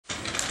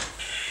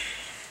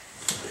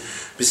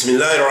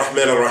Bismillahir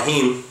Rahmanir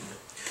Rahim.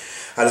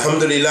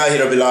 Alhamdulillahi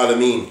Rabbil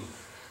Alameen.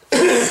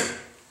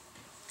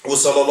 Wa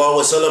sallallahu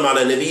wa sallam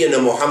ala nabiyyina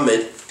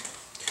Muhammad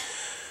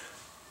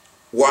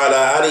wa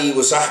ala alihi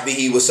wa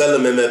sahbihi wa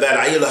sallam amma ba'd.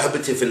 Ayyuha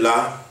al-habati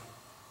fillah.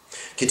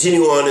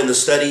 Continue on in the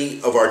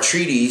study of our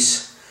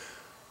treatise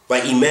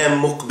by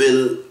Imam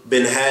Muqbil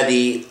Bin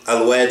Hadi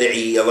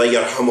Al-Wadi'i, Allah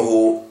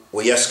yarhamuhu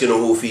wa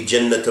yaskinuhu fi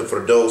jannat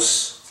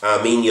al-firdaus.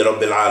 Ameen ya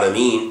Rabbil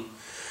Alameen.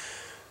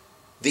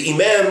 The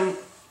Imam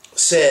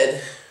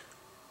said,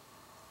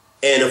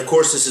 and of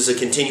course this is a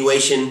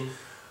continuation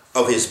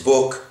of his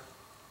book,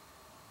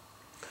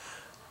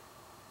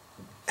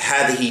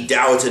 Hadeeth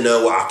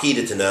da'watuna wa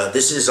aqidatuna.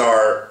 This is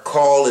our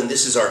call and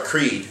this is our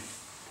creed.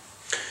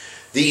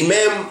 The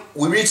Imam,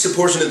 we reached a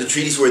portion of the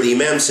treatise where the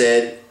Imam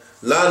said,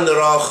 لا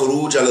نرى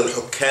خروج على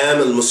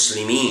الحكام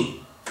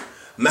المسلمين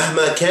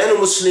مهما كانوا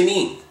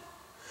مسلمين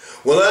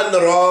ولا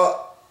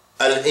نرى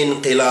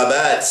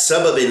الانقلابات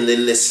سببا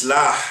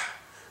للإصلاح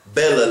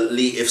بل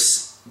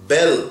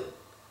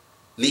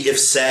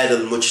لإفساد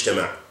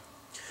المجتمع.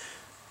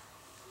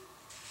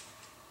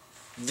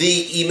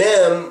 The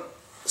Imam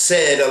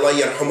said, Allah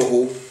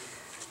yarhamuhu,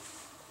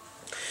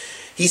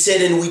 he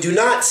said, and we do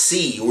not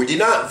see, we do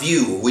not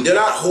view, we do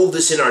not hold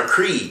this in our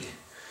creed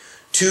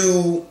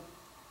to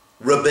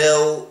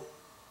rebel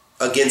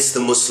against the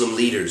Muslim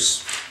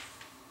leaders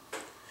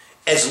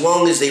as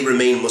long as they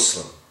remain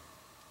Muslim.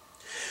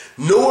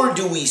 Nor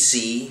do we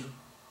see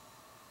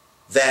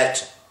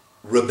that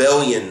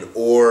rebellion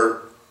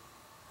or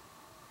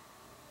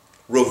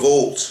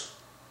revolt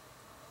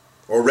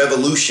or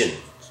revolutions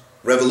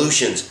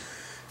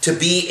to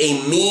be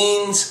a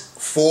means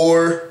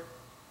for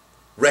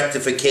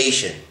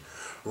rectification.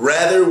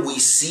 Rather, we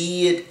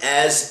see it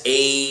as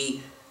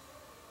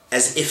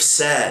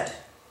ifsad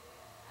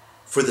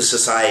for the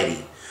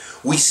society.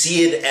 We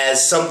see it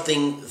as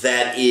something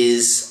that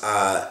is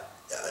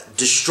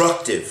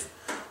destructive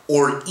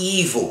or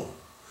evil,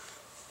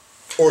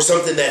 or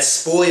something that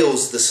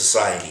spoils the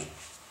society.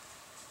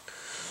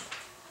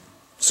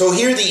 So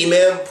here the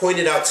Imam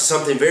pointed out to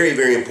something very,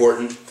 very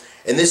important,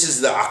 and this is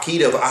the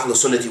Aqidah of Ahl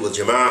Sunnah wal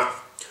Jama'ah,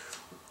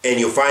 and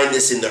you'll find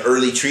this in the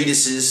early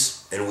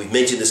treatises, and we've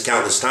mentioned this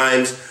countless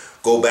times.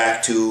 Go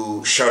back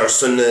to Sharh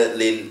Sunnah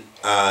li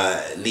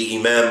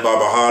Imam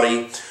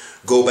Barbahari.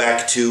 Go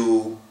back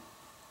to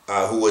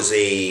who was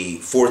a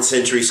 4th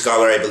century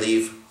scholar, I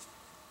believe,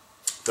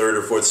 3rd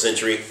or 4th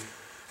century.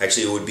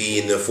 Actually, it would be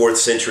in the 4th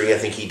century. I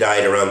think he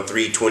died around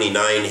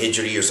 329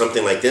 Hijri or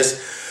something like this.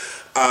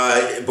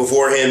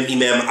 Before him,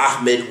 Imam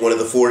Ahmed, one of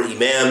the 4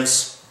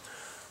 Imams,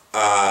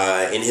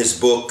 in his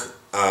book,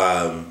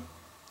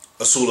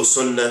 Asul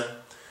Sunnah.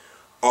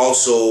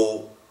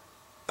 Also,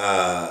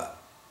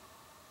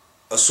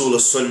 Asul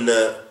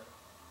Sunnah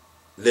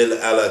lil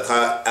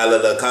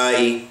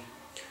Al-Albani.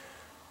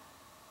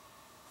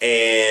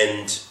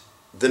 And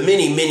the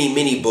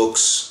many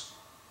books,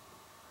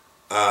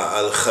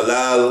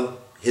 Al-Khalal,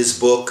 his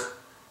book,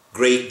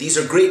 great. These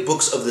are great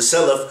books of the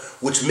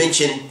Salaf, which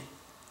mention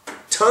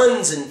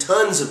tons and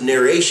tons of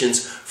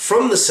narrations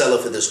from the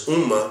Salaf of this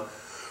ummah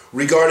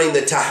regarding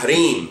the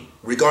tahrim,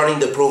 regarding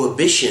the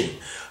prohibition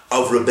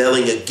of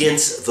rebelling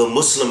against the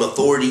Muslim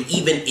authority,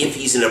 even if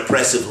he's an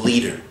oppressive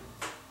leader.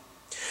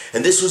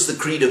 And this was the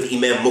creed of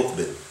Imam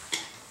Muqbil,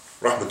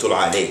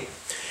 rahmatullah alayh.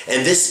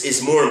 And this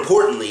is, more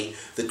importantly,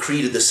 the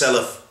creed of the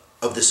Salaf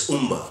of this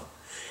ummah.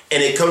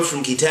 And it comes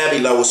from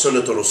Kitabillah wa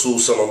Sunnatul Rasul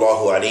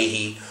sallallahu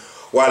alayhi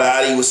wa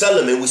alihi wa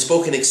sallam. And we've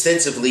spoken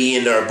extensively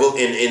in our book,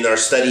 in our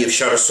study of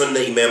Sharh Sunnah,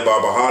 Imam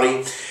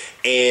Barbahari,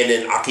 and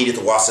in Aqidat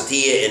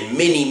al-Wasatiyah, and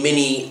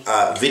many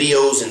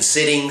videos and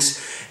sittings,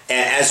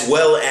 as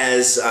well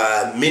as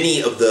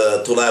many of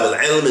the Tulab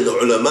al-Ilm and the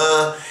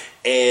ulama,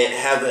 and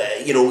have,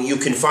 you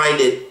can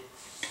find it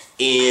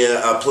in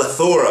a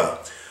plethora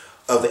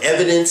of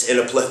evidence and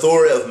a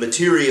plethora of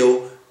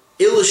material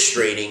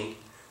illustrating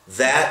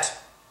that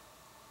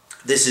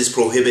this is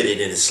prohibited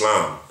in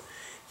Islam,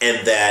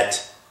 and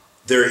that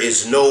there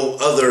is no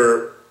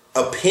other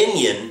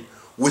opinion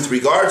with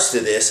regards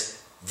to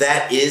this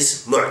that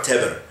is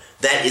mu'tabar,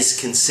 that is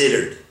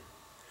considered.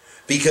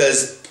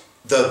 Because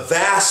the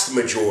vast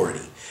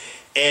majority,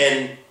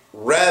 and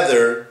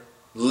rather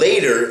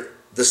later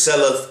the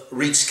Salaf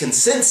reached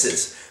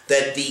consensus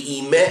that the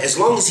Imam, as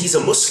long as he's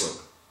a Muslim,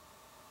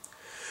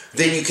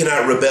 then you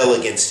cannot rebel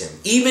against him,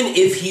 even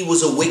if he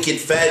was a wicked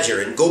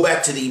fajr. And go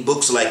back to the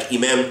books like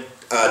Imam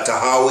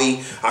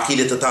Tahawi,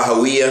 Aqidat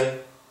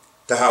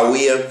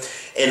Tahawiyah,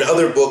 and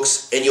other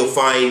books, and you'll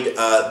find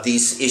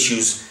these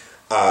issues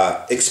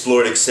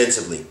explored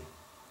extensively.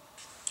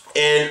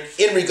 And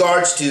in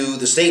regards to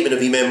the statement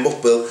of Imam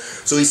Muqbil,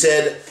 so he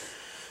said,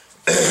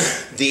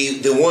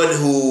 the one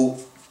who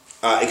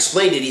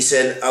explained it, he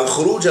said,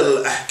 Al-Khuruj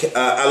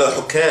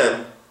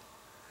al-Hukam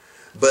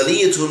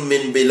baliyatun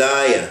min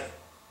bilaya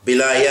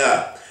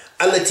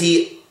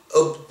التي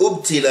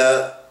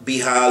ابتلى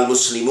بها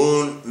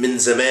المسلمون من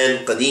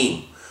زمان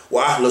قديم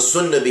وأهل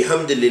السنة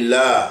بحمد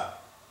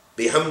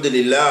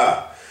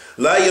لله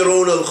لا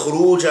يرون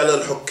الخروج على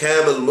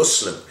الحكام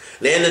المسلم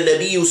لأن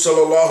النبي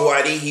صلى الله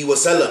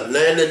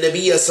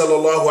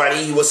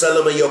عليه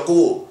وسلم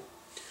يقول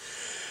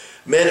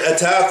من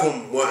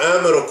أتاكم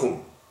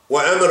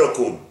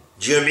وأمركم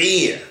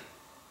جميع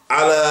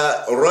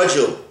على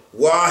رجل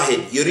واحد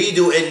يريد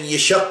أن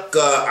يشق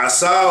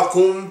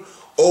عصاكم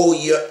أو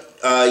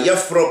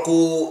يفرق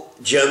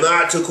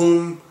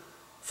جماعتكم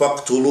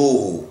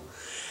فاقتلوه.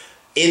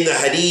 In the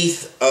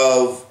hadith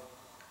of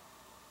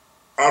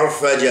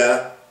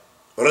Raafidah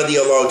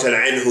radiallahu ta'ala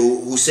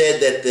anhu, who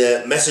said that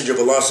the Messenger of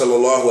Allah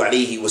sallallahu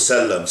alayhi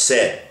wasallam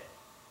said,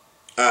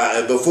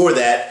 before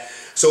that,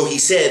 so he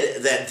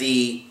said that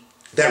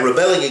that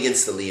rebelling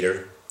against the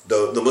leader,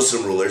 the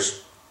Muslim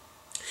rulers,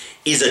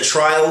 is a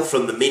trial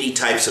from the many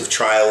types of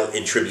trial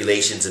and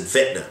tribulations and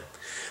fitna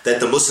that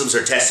the Muslims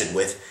are tested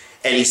with.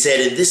 And he said,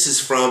 and this is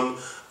from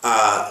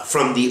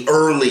the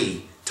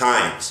early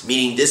times,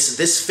 meaning this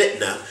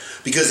fitna,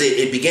 because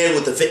it began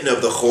with the fitna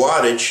of the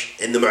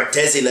Khawaarij and the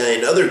Mu'tazila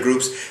and other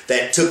groups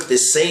that took the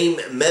same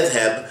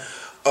madhab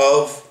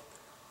of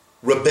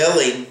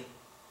rebelling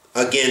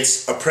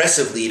against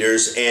oppressive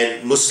leaders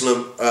and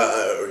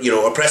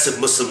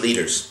oppressive Muslim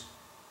leaders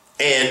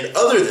and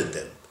other than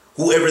them,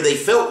 whoever they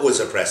felt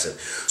was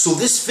oppressive. So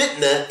this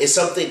fitna is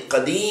something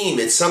qadeem,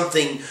 it's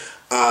something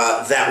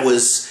that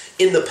was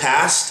in the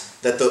past,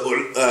 that the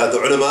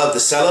ulama of the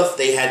Salaf,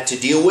 they had to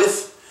deal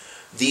with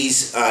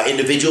these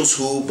individuals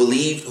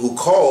who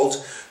called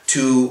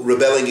to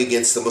rebelling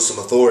against the Muslim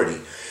authority.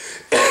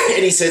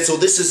 And he said, so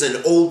this is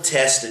an old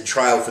test and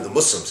trial for the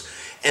Muslims.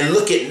 And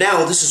look at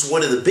now, this is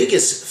one of the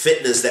biggest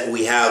fitnas that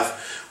we have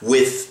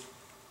with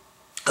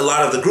a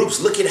lot of the groups.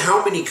 Look at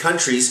how many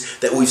countries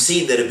that we've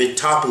seen that have been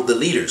toppled the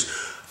leaders.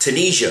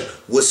 Tunisia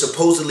was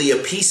supposedly a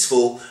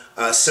peaceful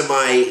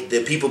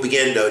the people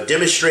began to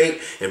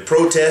demonstrate and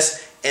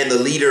protest, and the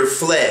leader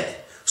fled.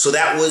 So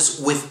that was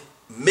with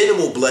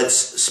minimal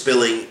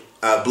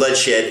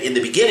bloodshed in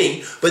the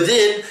beginning, but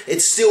then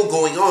it's still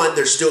going on.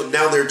 They're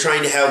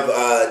trying to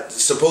have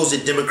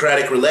supposed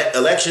democratic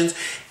elections,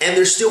 and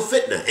there's still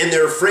fitna, and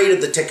they're afraid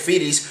of the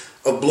takfiris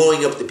of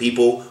blowing up the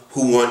people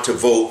who want to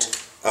vote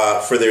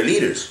for their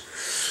leaders.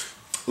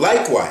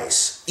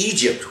 Likewise,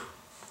 Egypt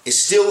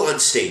is still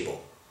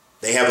unstable.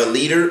 They have a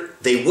leader.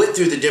 They went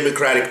through the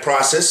democratic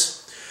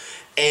process,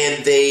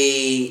 and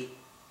they,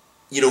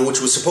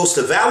 which was supposed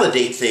to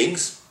validate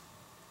things.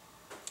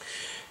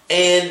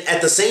 And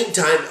at the same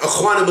time,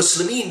 Ikhwan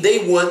Muslimin, they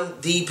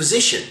won the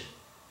position.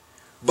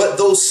 But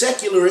those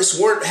secularists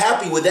weren't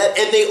happy with that,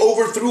 and they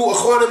overthrew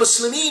Ikhwan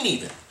Muslimin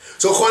even.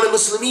 So Ikhwan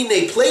Muslimin,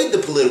 they played the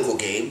political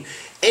game,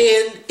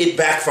 and it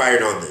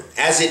backfired on them,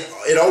 as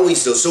it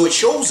always does. So it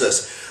shows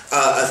us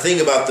a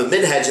thing about the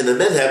minhaj and the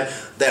madhab,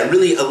 that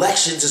really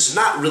elections is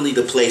not really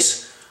the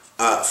place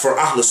for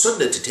Ahl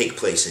Sunnah to take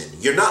place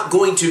in. You're not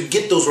going to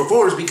get those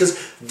reforms because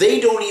they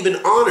don't even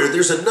honor.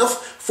 There's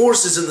enough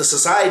forces in the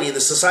society, and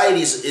the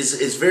society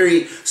is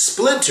very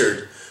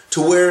splintered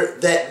to where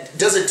that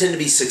doesn't tend to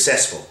be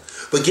successful.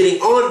 But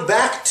getting on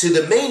back to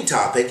the main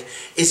topic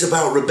is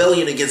about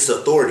rebellion against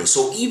authority.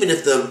 So even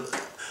if the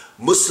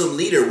Muslim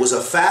leader was a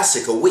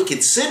fasiq, a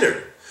wicked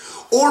sinner,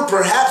 or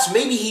perhaps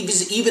maybe he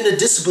was even a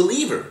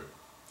disbeliever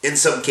in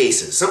some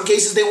cases. Some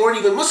cases they weren't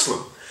even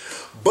Muslim.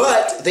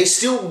 But they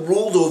still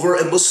ruled over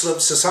a Muslim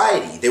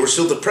society. They were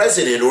still the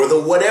president or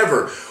the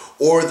whatever,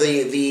 or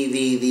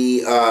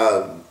the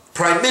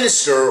prime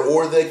minister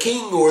or the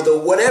king or the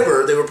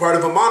whatever. They were part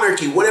of a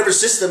monarchy, whatever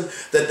system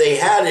that they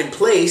had in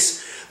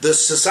place. The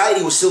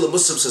society was still a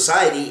Muslim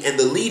society, and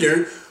the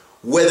leader,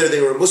 whether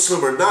they were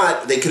Muslim or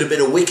not, they could have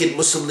been a wicked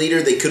Muslim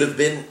leader. They could have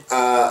been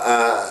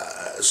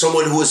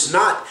someone who was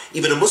not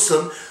even a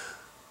Muslim.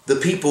 The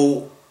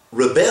people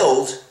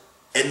rebelled,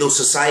 and those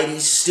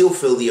societies still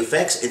feel the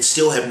effects and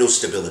still have no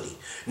stability.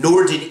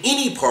 Nor did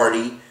any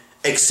party,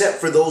 except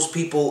for those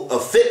people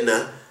of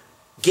fitna,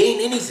 gain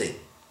anything.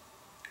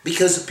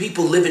 Because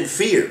people live in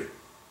fear,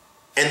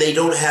 and they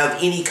don't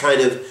have any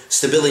kind of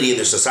stability in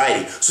their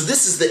society. So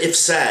this is the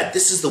ifsad,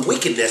 this is the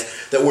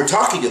wickedness that we're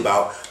talking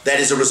about that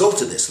is a result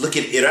of this. Look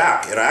at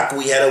Iraq. Iraq,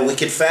 we had a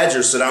wicked fajr,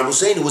 Saddam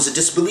Hussein, who was a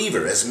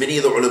disbeliever, as many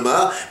of the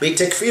ulama made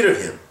takfir of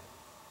him.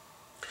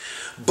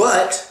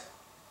 But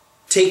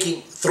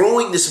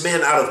throwing this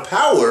man out of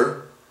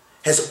power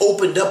has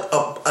opened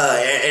up,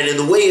 and in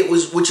the way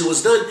which it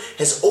was done,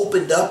 has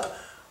opened up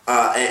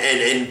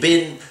and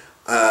been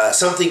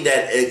something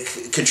that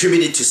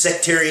contributed to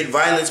sectarian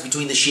violence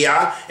between the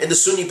Shia and the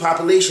Sunni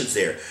populations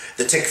there.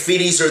 The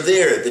takfiris are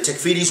there. The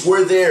takfiris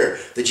were there.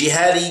 The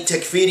jihadi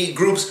takfiri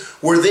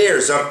groups were there.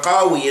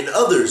 Zarqawi and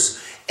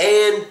others.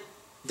 And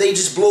they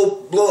just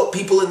blow up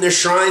people in their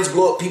shrines,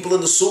 blow up people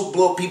in the souk,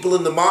 blow up people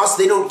in the mosque.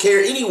 They don't care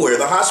anywhere.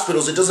 The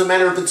hospitals, it doesn't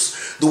matter if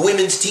it's the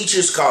women's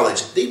teachers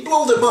college. They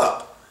blow them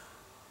up.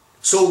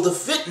 So the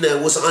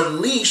fitna was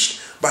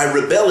unleashed by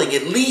rebelling.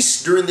 At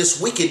least during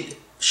this wicked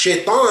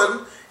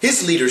shaitan,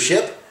 his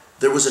leadership,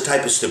 there was a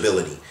type of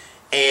stability.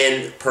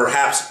 And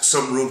perhaps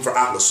some room for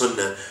Ahl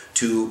Sunnah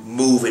to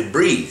move and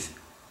breathe.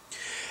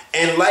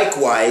 And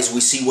likewise, we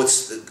see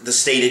what's the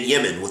state in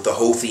Yemen with the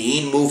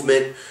Houthiyyin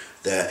movement,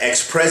 the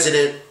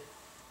ex-president,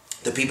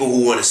 the people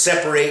who want to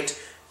separate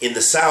in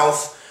the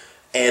south,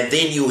 and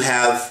then you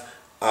have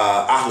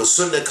Ahl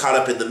Sunnah caught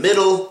up in the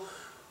middle,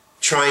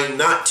 trying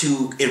not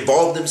to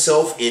involve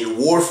themselves in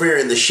warfare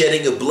and the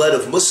shedding of blood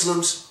of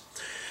Muslims.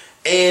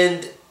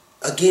 And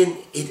again,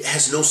 it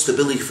has no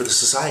stability for the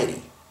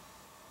society.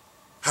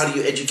 How do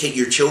you educate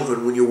your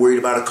children when you're worried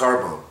about a car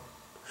bomb?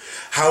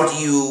 How do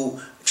you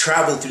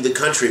travel through the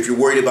country if you're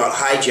worried about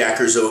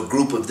hijackers or a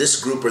group of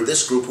this group or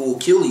this group who will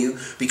kill you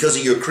because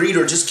of your creed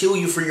or just kill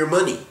you for your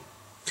money?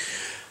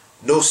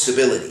 No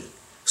stability.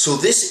 So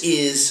this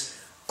is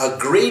a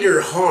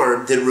greater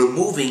harm than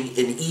removing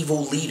an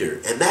evil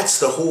leader. And that's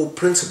the whole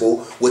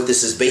principle, what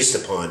this is based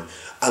upon.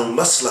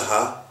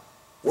 Al-maslaha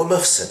wa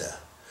mafsada.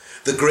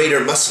 The greater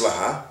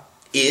maslaha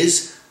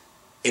is,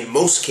 in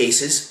most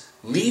cases,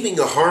 leaving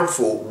a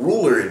harmful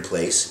ruler in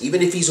place,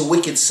 even if he's a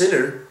wicked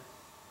sinner,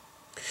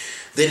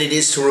 than it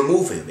is to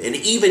remove him. And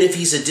even if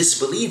he's a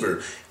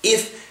disbeliever,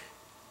 if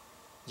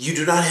you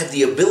do not have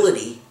the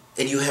ability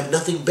and you have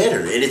nothing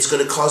better, and it's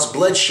going to cause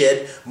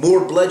bloodshed,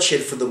 more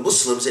bloodshed for the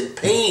Muslims, and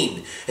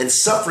pain and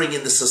suffering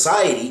in the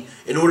society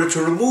in order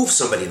to remove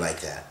somebody like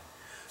that.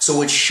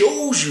 So it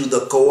shows you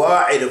the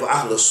Khawaarij of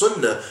Ahl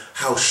Sunnah,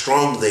 how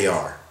strong they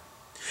are.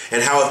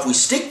 And how if we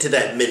stick to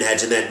that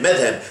minhaj and that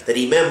madhab that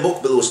Imam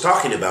Muqbil was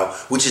talking about,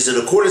 which is in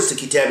accordance to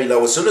Kitabillah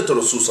wa Sunnah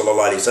Rasul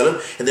sallallahu alayhi wa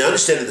sallam, and the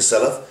understanding of the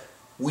Salaf,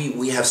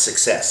 we have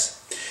success.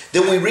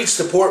 Then we reach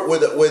the point where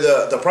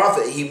the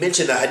Prophet, he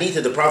mentioned the hadith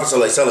of the Prophet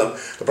sallallahu alayhi wa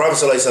sallam. The Prophet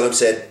sallallahu alayhi wa sallam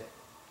said,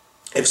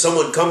 if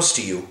someone comes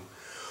to you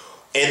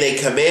and they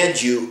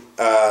command you,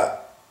 and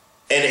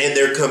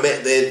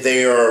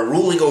they are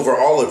ruling over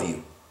all of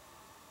you,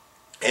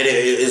 and it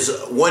is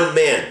one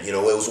man, it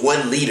was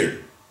one leader,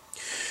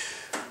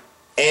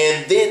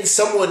 and then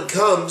someone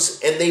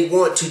comes and they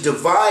want to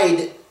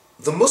divide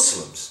the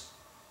Muslims.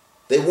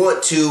 They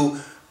want to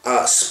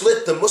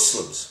split the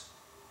Muslims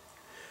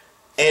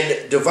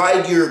and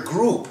divide your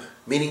group,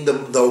 meaning the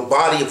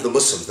body of the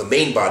Muslims, the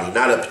main body,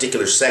 not a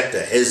particular sect, a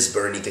hizb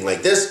or anything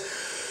like this.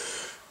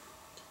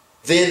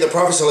 Then the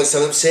Prophet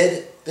ﷺ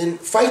said, then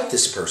fight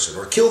this person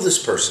or kill this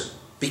person.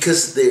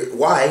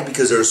 Why?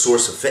 Because they're a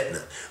source of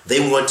fitna. They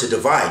want to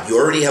divide. You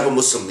already have a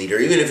Muslim leader,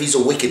 even if he's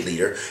a wicked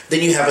leader.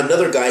 Then you have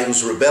another guy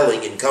who's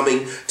rebelling and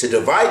coming to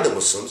divide the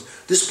Muslims.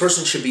 This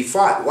person should be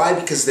fought. Why?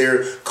 Because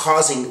they're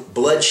causing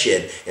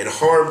bloodshed and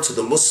harm to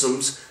the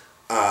Muslims,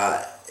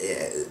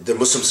 the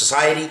Muslim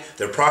society,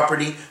 their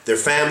property, their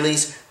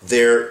families,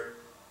 their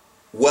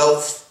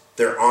wealth,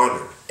 their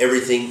honor.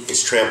 Everything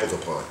is trampled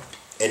upon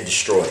and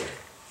destroyed.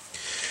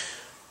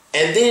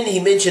 And then he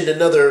mentioned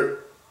another,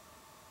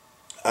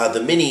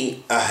 the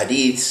many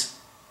hadiths,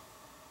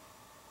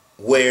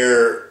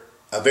 where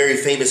a very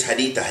famous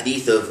hadith, the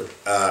hadith of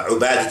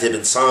Ubadah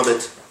ibn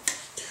Samit,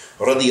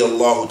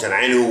 radiyallahu ta'ala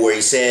anhu, where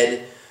he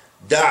said,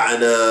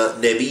 Da'ana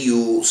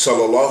Nabiyyu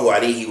sallallahu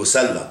alayhi wa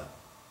sallam.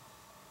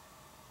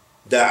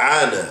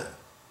 دعانا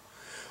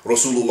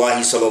رسول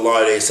الله صلى الله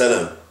عليه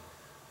وسلم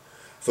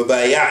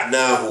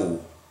فبايعناه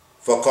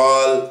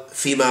فقال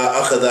فيما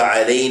أخذ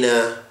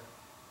علينا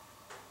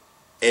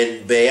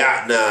أن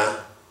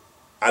بايعنا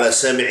على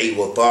سمع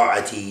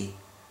وطاعة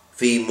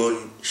في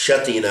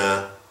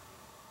منشتنا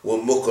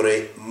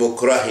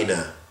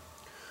ومكرهنا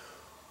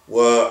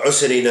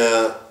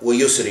وعسرنا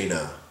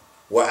ويسرنا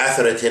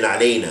وعثرة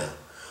علينا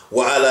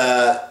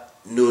وألا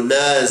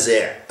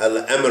ننازع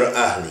الأمر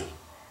أهلي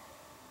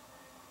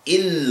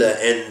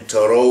إلا أن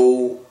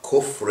تروا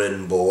كفرا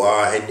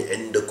بواح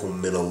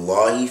عندكم من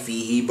الله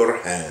فيه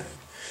برهان.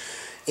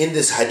 In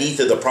this hadith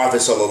of the Prophet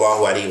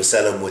sallallahu alaihi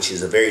wasallam, which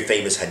is a very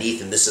famous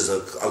hadith, and this is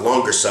a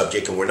longer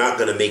subject, and we're not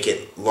going to make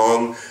it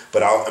long,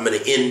 but I'm going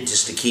to end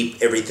just to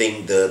keep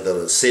everything,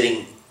 the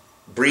sitting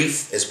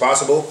brief as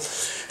possible.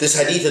 This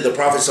hadith of the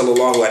Prophet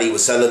sallallahu alaihi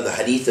wasallam, the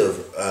hadith of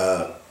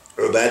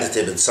Ubadah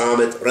ibn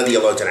Samit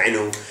radiyallahu ta'ala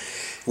anhu,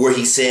 where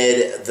he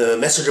said, the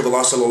Messenger of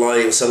Allah sallallahu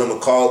alaihi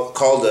wasallam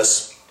called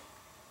us,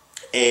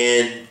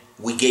 and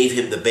we gave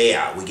him the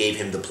bay'ah, we gave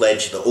him the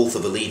pledge, the oath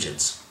of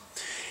allegiance.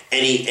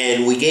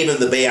 And we gave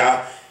him the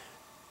bay'ah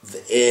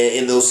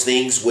in those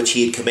things which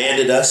he had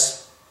commanded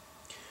us,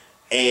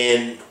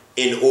 and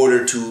in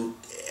order to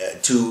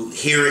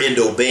hear and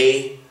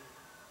obey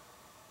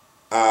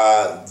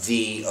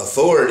the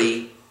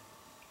authority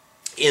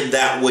in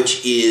that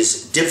which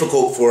is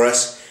difficult for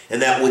us,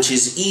 and that which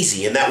is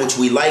easy, and that which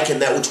we like,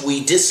 and that which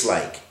we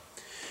dislike.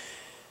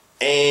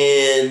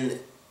 And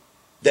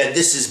that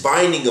this is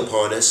binding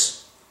upon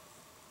us,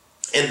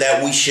 and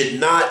that we should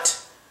not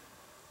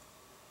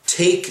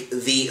take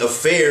the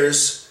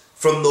affairs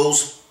from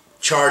those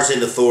charged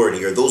in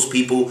authority, or those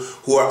people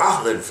who are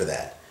ahlan for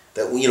that.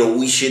 That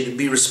we should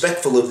be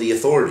respectful of the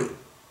authority.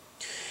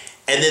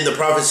 And then the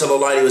Prophet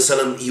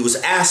ﷺ, he was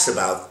asked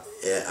about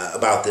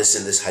this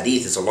in this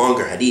hadith. It's a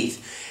longer hadith,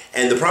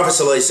 and the Prophet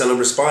ﷺ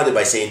responded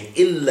by saying,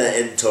 "Illa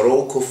an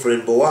taro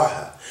kufrin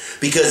bawaha."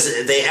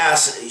 Because they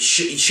asked,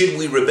 should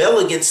we rebel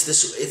against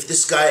this, if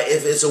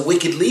it's a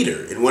wicked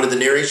leader in one of the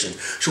narrations?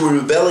 Should we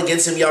rebel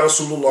against him, Ya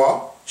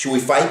Rasulullah? Should we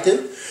fight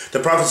them? The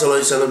Prophet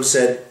ﷺ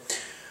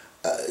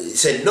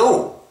said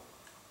no.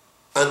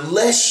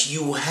 unless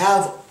you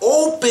have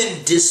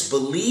open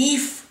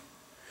disbelief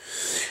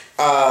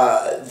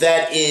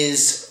that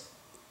is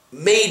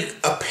made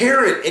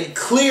apparent and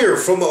clear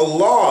from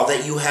Allah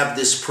that you have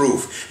this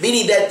proof.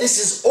 Meaning that this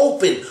is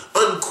open,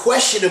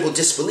 unquestionable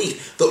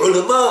disbelief. The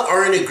ulama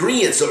are in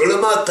agreement. The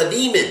ulama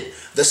qadimin,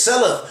 the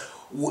Salaf,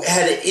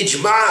 had an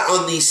ijma'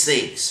 on these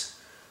things.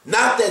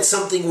 Not that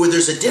something where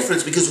there's a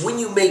difference, because when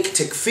you make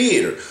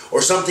takfir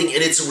or something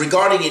and it's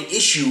regarding an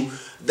issue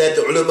that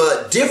the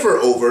ulama differ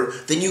over,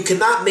 then you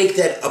cannot make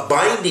that a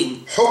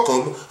binding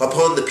hukum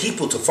upon the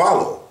people to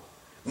follow.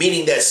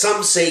 Meaning that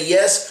some say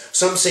yes,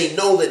 some say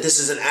no, that this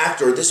is an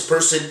act or this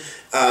person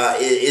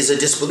is a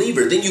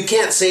disbeliever. Then you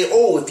can't say,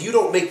 oh, if you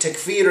don't make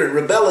takfir and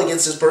rebel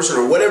against this person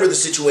or whatever the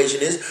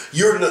situation is,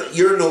 you're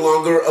no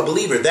longer a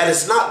believer. That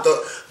is not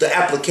the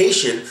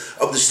application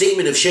of the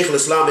statement of Shaykh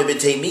al-Islam ibn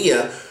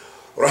Taymiyyah,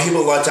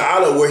 rahimahullah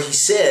ta'ala, where he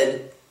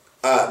said,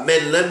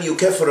 "Man lam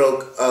yukafir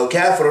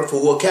al-kafir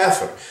fahuwa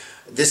kafir."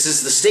 This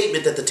is the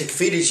statement that the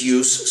takfiris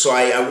use. So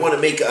I want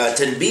to make a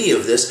tanbih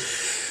of this,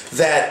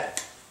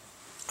 that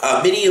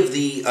many of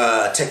the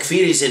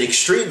takfiris and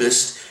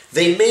extremists,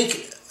 they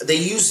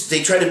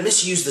try to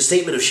misuse the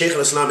statement of Shaykh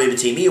al-Islam ibn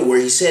Taymiyyah, where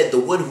he said, the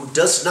one who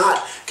does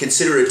not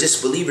consider a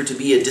disbeliever to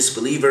be a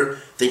disbeliever,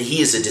 then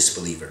he is a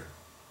disbeliever.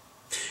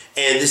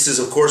 And this is,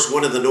 of course,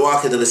 one of the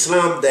Nawaqid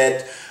al-Islam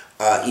that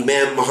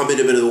Imam Muhammad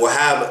ibn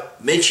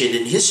al-Wahhab mentioned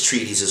in his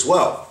treatise as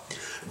well.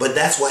 But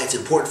that's why it's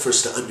important for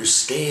us to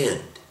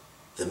understand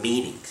the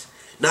meanings.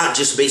 Not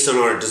just based on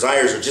our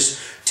desires or just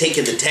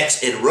taking the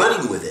text and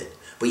running with it.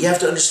 But you have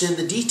to understand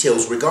the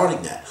details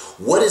regarding that.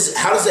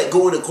 How does that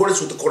go in accordance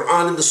with the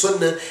Quran and the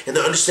Sunnah and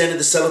the understanding of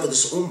the Salaf of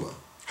this Ummah?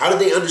 How do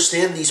they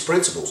understand these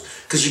principles?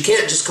 Because you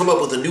can't just come up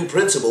with a new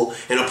principle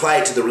and apply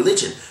it to the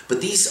religion.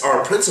 But these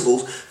are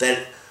principles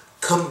that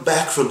come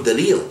back from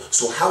dalil.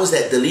 So how is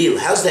that dalil?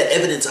 How is that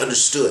evidence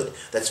understood?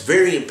 That's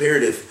very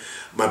imperative,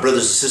 my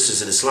brothers and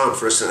sisters in Islam,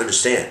 for us to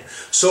understand.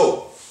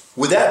 So,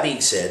 with that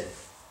being said,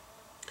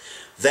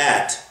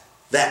 that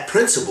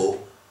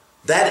principle,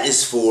 that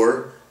is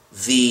for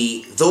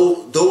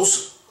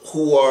those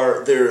who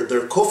are, their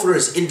kufr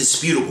is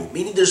indisputable,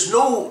 meaning there's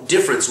no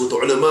difference with the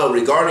ulama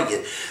regarding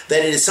it,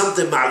 that it is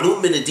something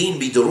ma'lum min ad-din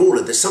bi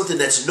darura, there's something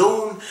that's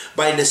known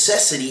by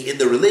necessity in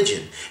the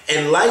religion.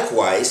 And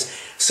likewise,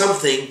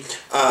 something,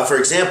 for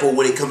example,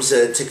 when it comes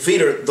to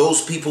takfir,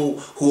 those people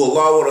who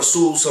Allah wa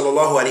Rasul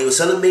sallallahu alayhi wa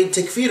sallam made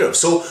takfir of.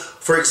 So,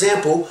 for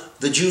example,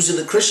 the Jews and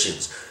the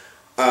Christians.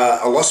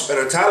 Allah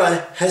subhanahu wa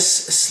ta'ala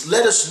has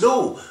let us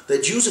know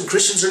that Jews and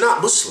Christians are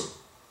not Muslim.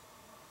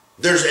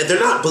 They're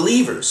not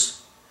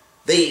believers.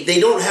 They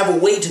don't have a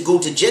way to go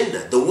to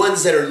Jannah. The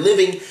ones that are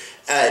living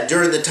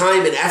during the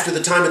time and after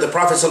the time of the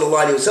Prophet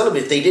sallallahu alaihi wasallam,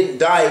 if they didn't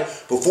die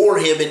before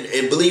him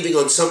and believing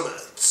on some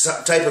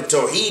type of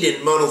tawheed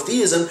and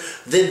monotheism,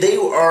 then they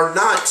are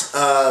not,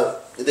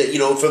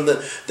 from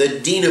the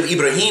deen of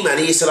Ibrahim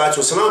alayhi salatu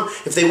wasalam.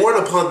 If they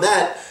weren't upon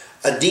that,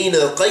 a deen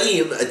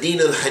al-Qayyim, a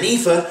deen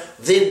al-Hanifa,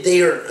 then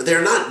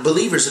they're not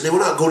believers and they will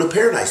not go to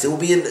paradise. They will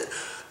be in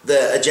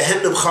the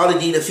Jahannam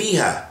khalidina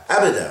fiha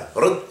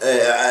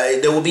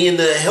abada. They will be in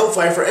the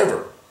hellfire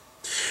forever.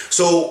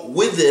 So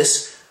with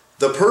this,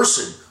 the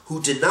person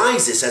who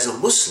denies this as a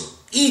Muslim,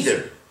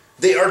 either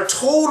they are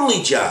totally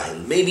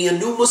jahil, maybe a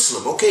new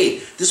Muslim, okay,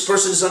 this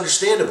person is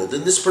understandable,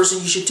 then this person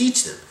you should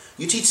teach them.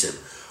 You teach them.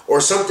 Or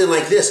something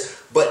like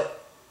this.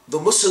 But the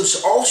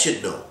Muslims all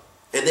should know.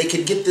 And they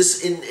can get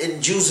this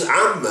in Juz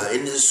Amma,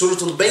 in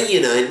Surah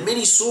Al-Bayyinah, in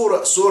many surah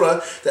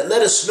that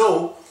let us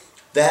know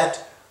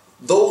that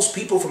those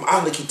people from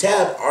Ahl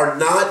Kitab are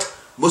not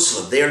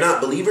Muslim. They are not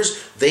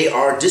believers. They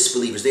are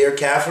disbelievers. They are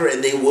kafir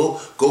and they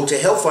will go to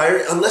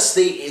hellfire unless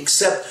they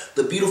accept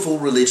the beautiful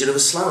religion of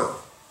Islam.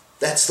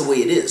 That's the way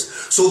it is.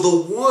 So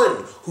the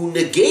one who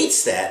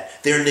negates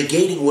that, they're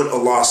negating what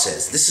Allah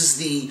says. This is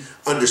the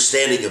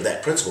understanding of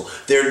that principle.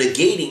 They're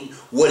negating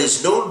what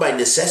is known by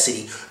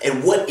necessity,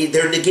 and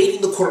they're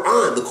negating the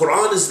Quran. The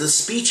Quran is the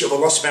speech of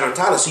Allah subhanahu wa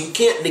ta'ala. So you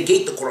can't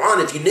negate the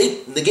Quran. If you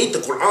negate the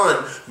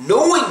Quran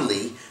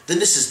knowingly, then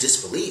this is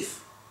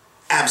disbelief.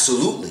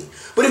 Absolutely.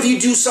 But if you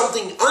do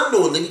something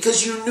unknowingly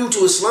because you're new to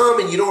Islam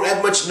and you don't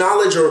have much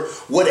knowledge or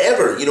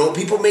whatever,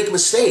 people make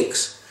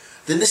mistakes,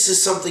 then this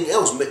is something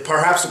else.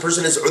 Perhaps the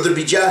person has udhr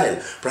bi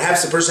jahil.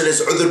 Perhaps the person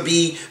has udhr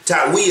bi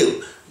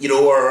ta'wil,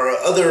 or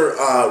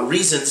other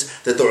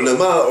reasons that the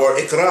ulama, or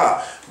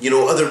ikra,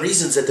 other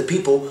reasons that the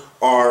people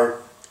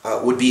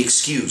would be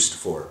excused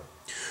for.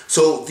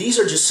 So these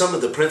are just some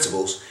of the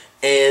principles.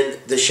 And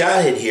the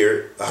shahid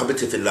here,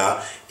 ahabati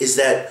fillah, is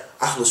that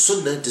Ahl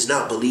Sunnah does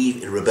not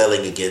believe in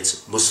rebelling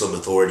against Muslim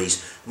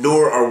authorities,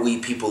 nor are we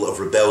people of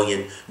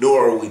rebellion,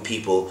 nor are we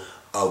people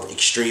of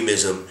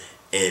extremism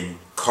and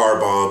car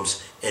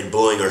bombs and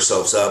blowing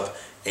ourselves up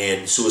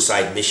and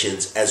suicide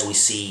missions, as we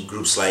see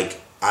groups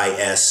like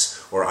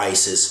IS or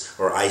ISIS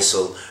or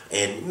ISIL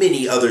and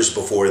many others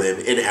before them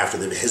and after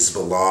them,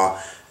 Hezbollah,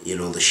 the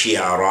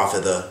Shia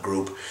Raafidah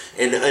group,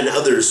 and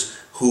others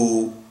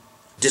who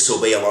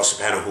disobey Allah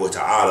subhanahu wa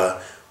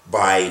ta'ala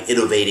by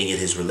innovating in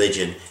his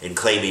religion and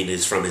claiming it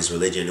is from his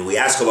religion. And we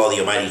ask Allah the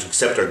Almighty to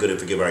accept our good and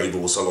forgive our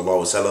evil. Wa sallallahu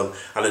wa sallam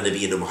ala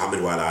nabiyyina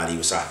Muhammad wa ala alihi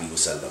wa sahbihi wa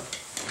sallam.